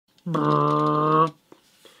Hey,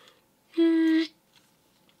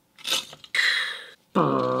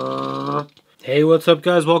 what's up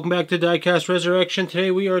guys? Welcome back to Diecast Resurrection.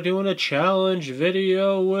 Today we are doing a challenge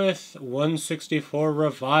video with 164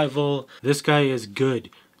 Revival. This guy is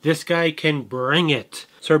good. This guy can bring it.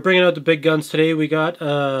 So we're bringing out the big guns today. We got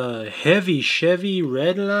a Heavy Chevy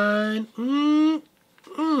Redline.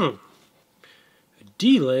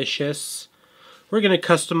 Delicious. We're going to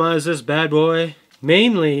customize this bad boy.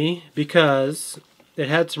 Mainly because it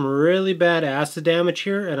had some really bad acid damage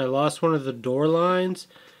here and I lost one of the door lines.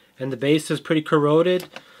 And the base is pretty corroded.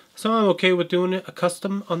 So I'm okay with doing a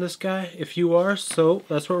custom on this guy if you are. So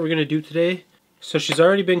that's what we're going to do today. So she's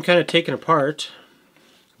already been kind of taken apart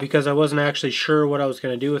because I wasn't actually sure what I was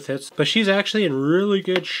going to do with it. But she's actually in really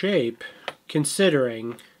good shape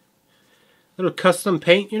considering. Little custom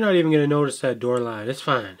paint, you're not even going to notice that door line. It's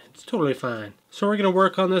fine. It's totally fine. So we're going to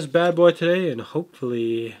work on this bad boy today and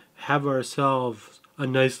hopefully have ourselves a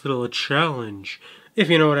nice little challenge, if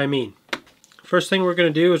you know what I mean. First thing we're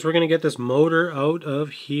going to do is we're going to get this motor out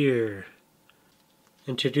of here.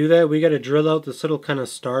 And to do that, we got to drill out this little kind of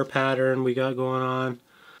star pattern we got going on.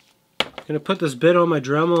 I'm going to put this bit on my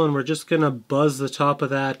Dremel and we're just going to buzz the top of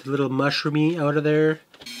that little mushroomy out of there.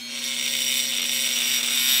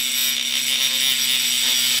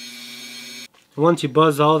 And once you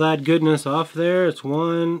buzz all that goodness off there, it's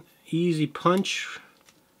one easy punch.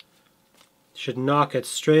 Should knock it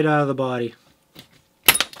straight out of the body.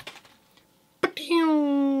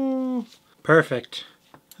 Perfect.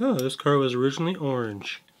 Oh, this car was originally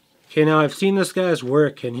orange. Okay, now I've seen this guy's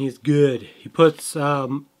work and he's good. He puts,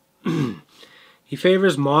 he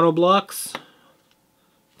favors monoblocks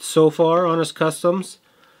so far on his customs.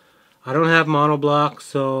 I don't have monoblocks,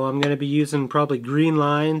 so I'm going to be using probably green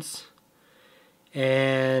lines.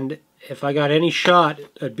 And if I got any shot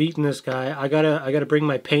at beating this guy, I gotta bring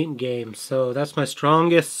my paint game. So that's my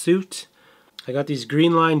strongest suit. I got these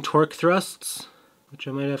green line torque thrusts, which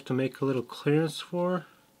I might have to make a little clearance for.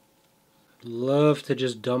 Love to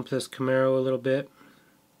just dump this Camaro a little bit.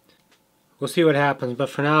 We'll see what happens, but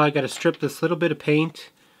for now I got to strip this little bit of paint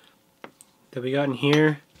that we got in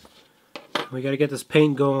here. We got to get this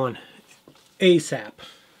paint going ASAP.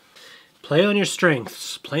 Play on your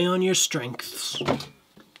strengths. Play on your strengths. Just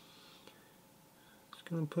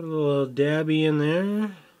gonna put a little dabby in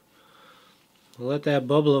there. We'll let that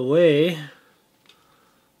bubble away.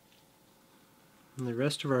 And the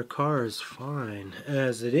rest of our car is fine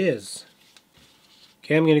as it is.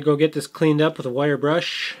 Okay, I'm going to go get this cleaned up with a wire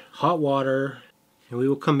brush, hot water, and we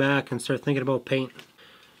will come back and start thinking about paint.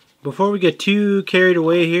 Before we get too carried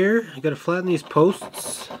away here, I got to flatten these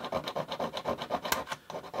posts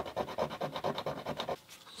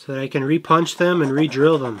so that I can repunch them and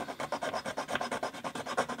re-drill them.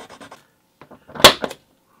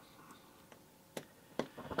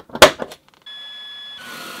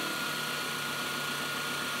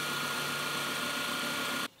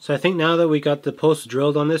 So I think now that we got the posts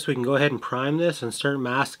drilled on this, we can go ahead and prime this and start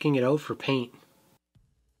masking it out for paint.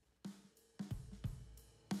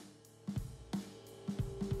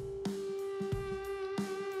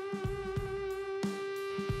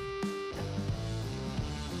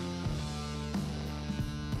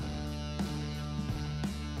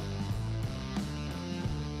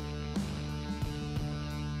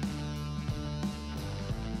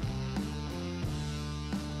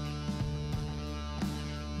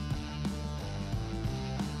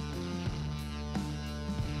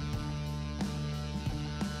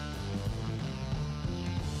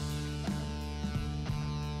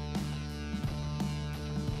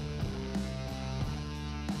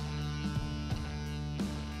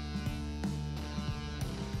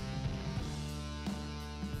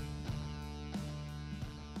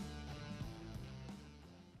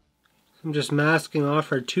 I'm just masking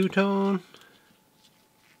off our two-tone.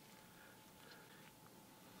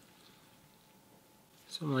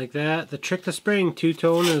 Something like that. The trick to spraying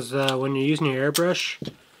two-tone is when you're using your airbrush,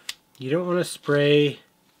 you don't want to spray,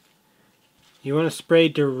 you want to spray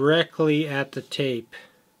directly at the tape.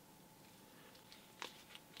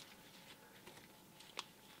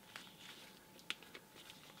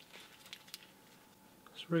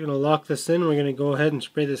 So we're going to lock this in, we're going to go ahead and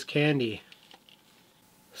spray this candy.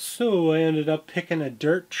 So I ended up picking a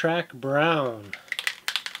dirt track brown.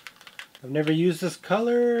 I've never used this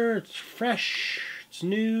color. It's fresh. It's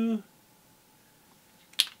new.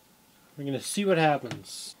 We're going to see what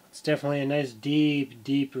happens. It's definitely a nice deep,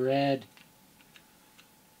 deep red.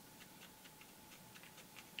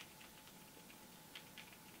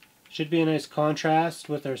 Should be a nice contrast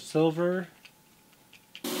with our silver.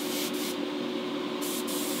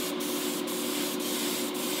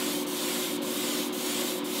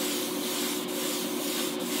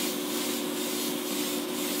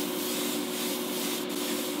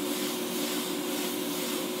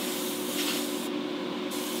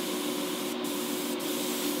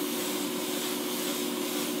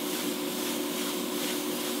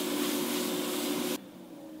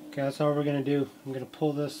 Okay, that's all we're gonna do. I'm gonna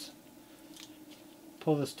pull this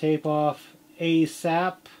tape off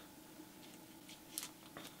ASAP.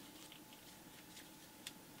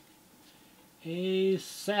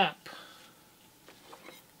 ASAP.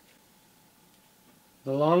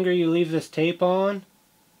 The longer you leave this tape on,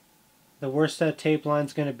 the worse that tape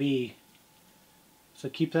line's gonna be. So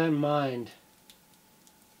keep that in mind.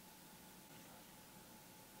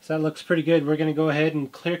 So that looks pretty good. We're going to go ahead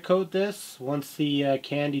and clear coat this once the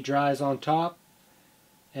candy dries on top.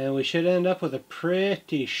 And we should end up with a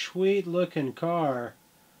pretty sweet looking car.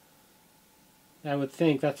 I would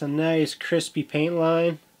think. That's a nice crispy paint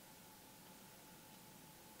line.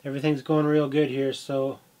 Everything's going real good here,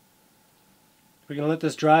 so we're going to let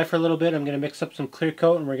this dry for a little bit. I'm going to mix up some clear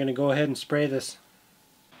coat and we're going to go ahead and spray this.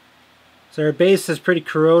 So our base is pretty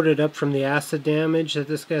corroded up from the acid damage that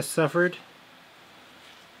this guy suffered.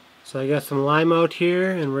 So I got some lime out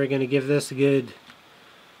here and we're going to give this a good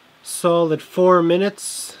solid 4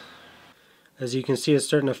 minutes. As you can see, it's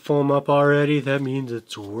starting to foam up already. That means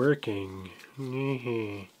it's working.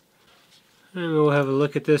 And we'll have a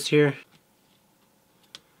look at this here.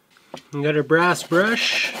 We got our brass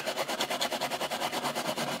brush.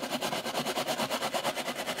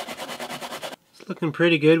 It's looking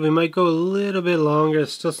pretty good. We might go a little bit longer.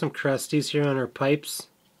 There's still some crusties here on our pipes.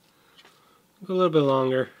 Go a little bit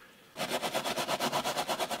longer.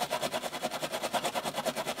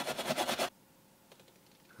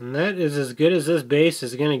 And that is as good as this base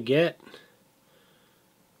is going to get.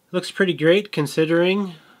 Looks pretty great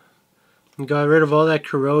considering we got rid of all that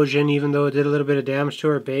corrosion, even though it did a little bit of damage to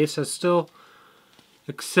our base. That's still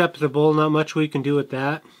acceptable, not much we can do with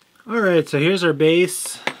that. Alright, so here's our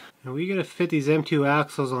base. And we got to fit these M2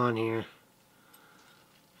 axles on here.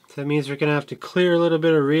 So that means we're going to have to clear a little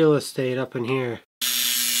bit of real estate up in here.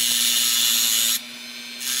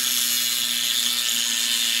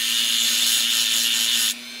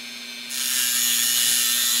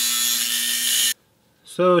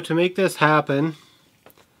 So to make this happen,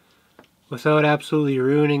 without absolutely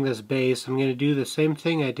ruining this base, I'm going to do the same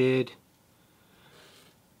thing I did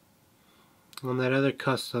on that other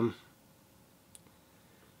custom,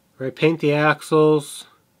 where I paint the axles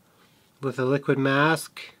with a liquid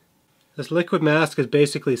mask. This liquid mask is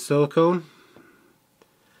basically silicone,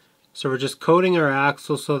 so we're just coating our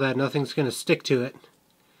axles so that nothing's going to stick to it.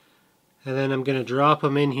 And then I'm going to drop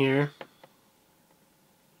them in here.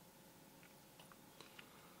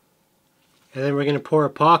 And then we're going to pour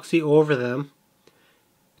epoxy over them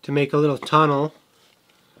to make a little tunnel.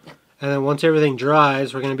 And then once everything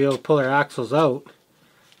dries, we're going to be able to pull our axles out.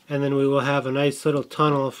 And then we will have a nice little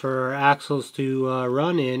tunnel for our axles to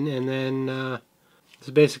run in. And then this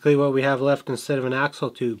is basically what we have left instead of an axle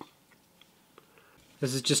tube.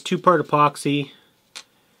 This is just 2-part epoxy.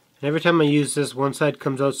 And every time I use this, one side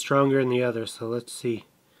comes out stronger than the other. So let's see.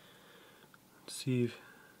 Let's see if...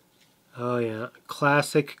 Oh yeah,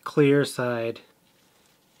 classic clear side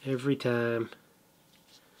every time.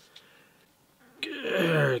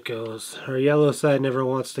 There it goes. Our yellow side never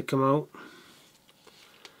wants to come out.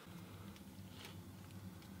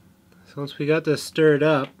 So once we got this stirred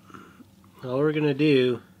up, all we're going to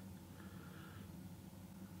do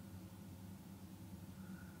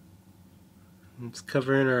is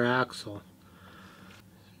cover in our axle.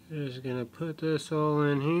 Just going to put this all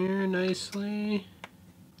in here nicely.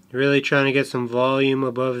 Really trying to get some volume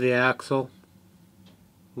above the axle.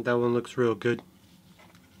 That one looks real good.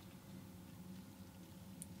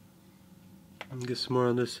 Get some more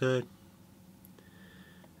on this side.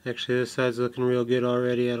 Actually, this side's looking real good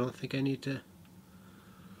already. I don't think I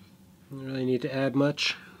really need to add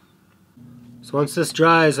much. So once this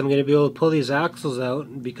dries, I'm going to be able to pull these axles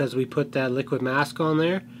out because we put that liquid mask on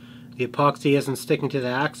there. The epoxy isn't sticking to the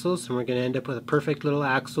axles, and we're going to end up with a perfect little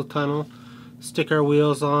axle tunnel. Stick our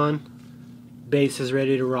wheels on, base is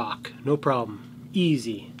ready to rock. No problem.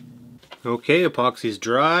 Easy. Okay, epoxy's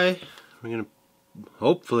dry. We're going to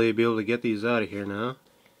hopefully be able to get these out of here now.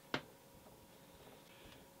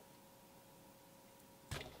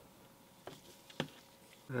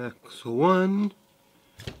 Axle 1,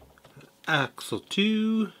 Axle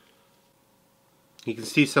 2. You can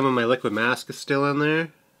see some of my liquid mask is still in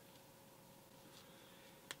there.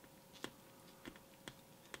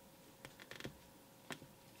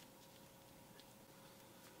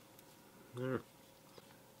 There.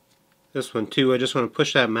 This one too, I just want to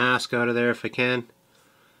push that mask out of there if I can.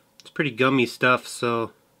 It's pretty gummy stuff,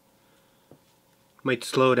 so might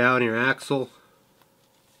slow down your axle.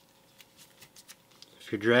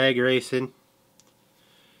 If you're drag racing,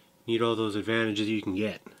 you need all those advantages you can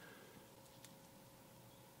get.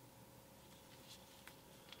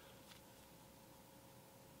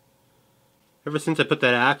 Ever since I put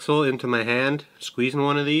that axle into my hand, squeezing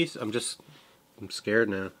one of these, I'm scared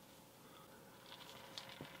now.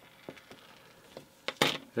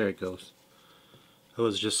 There it goes. I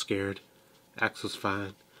was just scared. Axle's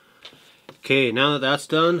fine. Okay, now that that's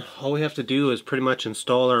done, all we have to do is pretty much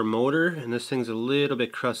install our motor, and this thing's a little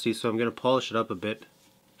bit crusty, so I'm going to polish it up a bit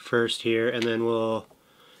first here, and then we'll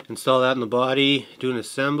install that in the body, do an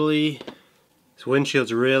assembly. This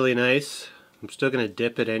windshield's really nice. I'm still going to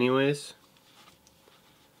dip it anyways.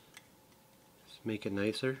 Just make it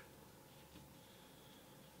nicer.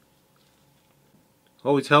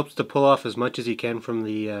 Always helps to pull off as much as you can from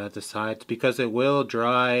the sides, because it will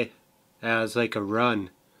dry as like a run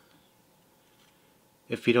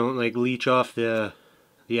if you don't like leach off the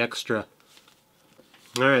extra.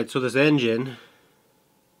 Alright, so this engine,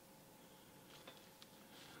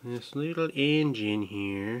 this little engine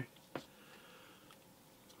here,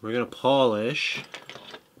 we're going to polish,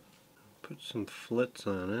 put some flits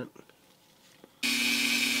on it.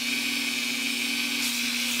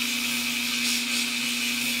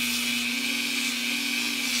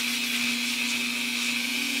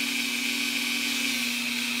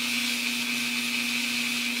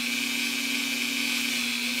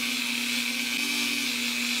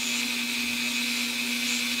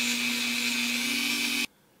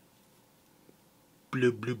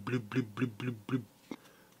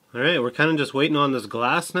 Alright, we're kind of just waiting on this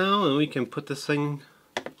glass now, and we can put this thing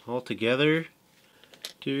all together.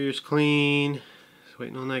 Interior's clean. Just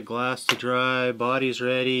waiting on that glass to dry. Body's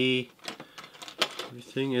ready.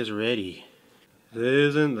 Everything is ready.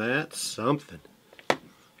 Isn't that something?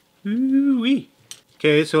 Ooh-wee.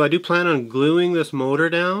 Okay, so I do plan on gluing this motor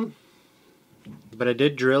down, but I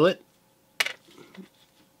did drill it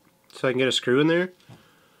so I can get a screw in there.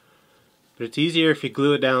 But it's easier if you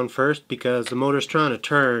glue it down first, because the motor's trying to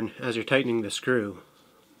turn as you're tightening the screw.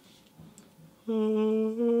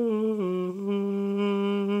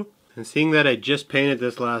 And seeing that I just painted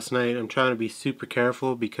this last night, I'm trying to be super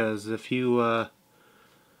careful, because if you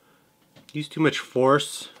use too much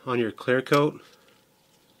force on your clear coat,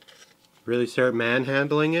 really start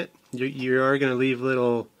manhandling it, you are going to leave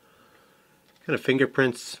little kind of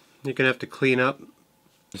fingerprints you're going to have to clean up.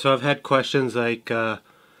 So I've had questions like,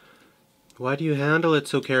 why do you handle it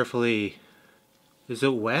so carefully? Is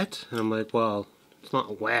it wet? And I'm like, well, it's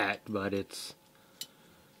not wet, but it's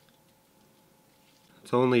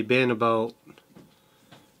only been about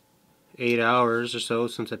 8 hours or so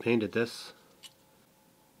since I painted this.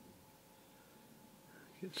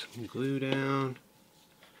 Get some glue down.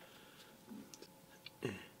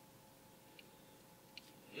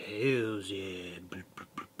 Hells yeah.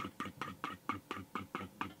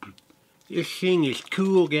 This thing is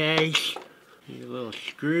cool, guys. Need a little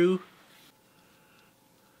screw.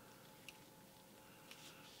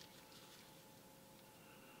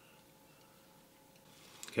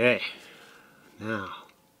 Okay, now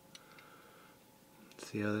let's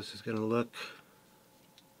see how this is going to look.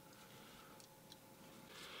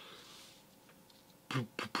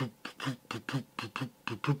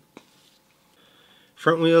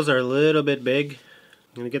 Front wheels are a little bit big.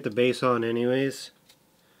 I'm going to get the base on anyways.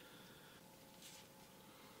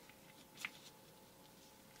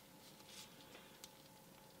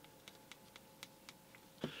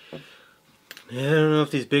 I don't know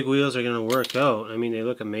if these big wheels are going to work out. I mean, they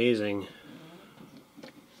look amazing,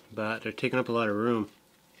 but they're taking up a lot of room.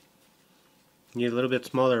 You need a little bit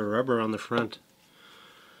smaller rubber on the front.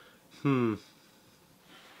 So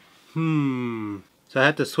I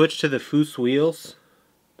had to switch to the Foose wheels.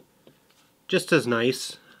 Just as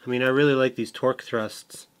nice. I mean, I really like these torque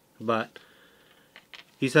thrusts, but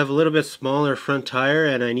these have a little bit smaller front tire,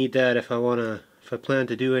 and I need that if I plan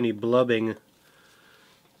to do any blubbing.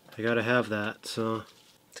 I gotta have that. So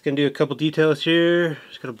it's gonna do a couple details here.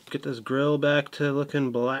 Just gotta get this grill back to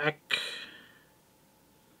looking black.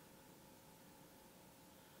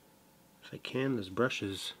 If I can, this brush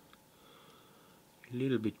is a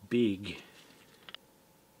little bit big.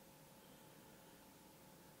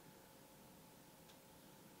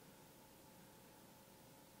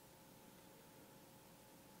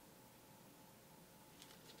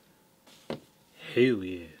 Hell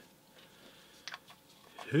yeah.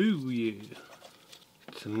 Oh yeah.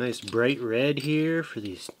 Some nice bright red here for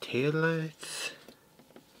these taillights.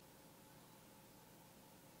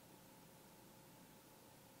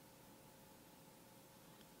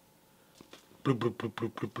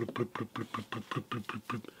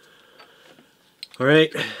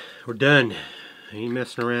 Alright, we're done. I ain't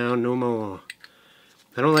messing around no more.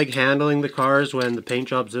 I don't like handling the cars when the paint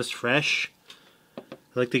job's this fresh. I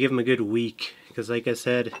like to give them a good week, because like I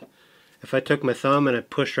said, if I took my thumb and I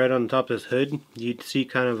pushed right on top of this hood, you'd see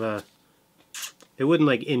kind of a, it wouldn't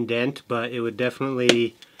like indent, but it would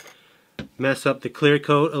definitely mess up the clear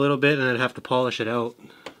coat a little bit, and I'd have to polish it out.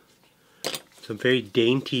 So I'm very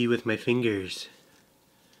dainty with my fingers.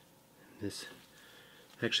 This,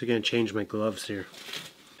 I'm actually going to change my gloves here.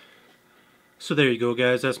 So there you go,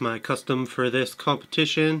 guys, that's my custom for this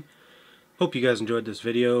competition. Hope you guys enjoyed this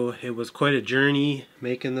video. It was quite a journey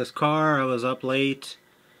making this car. I was up late,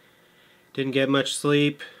 didn't get much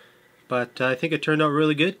sleep, but I think it turned out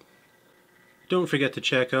really good. Don't forget to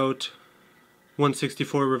check out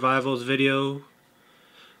 164 Revival's video.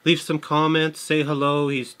 Leave some comments, say hello.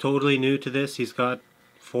 He's totally new to this. He's got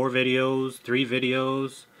 3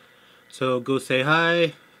 videos. So go say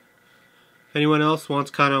hi. If anyone else wants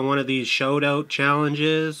kind of one of these shout out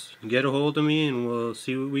challenges, get a hold of me and we'll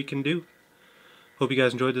see what we can do. Hope you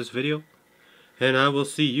guys enjoyed this video, and I will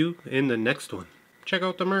see you in the next one. Check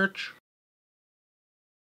out the merch.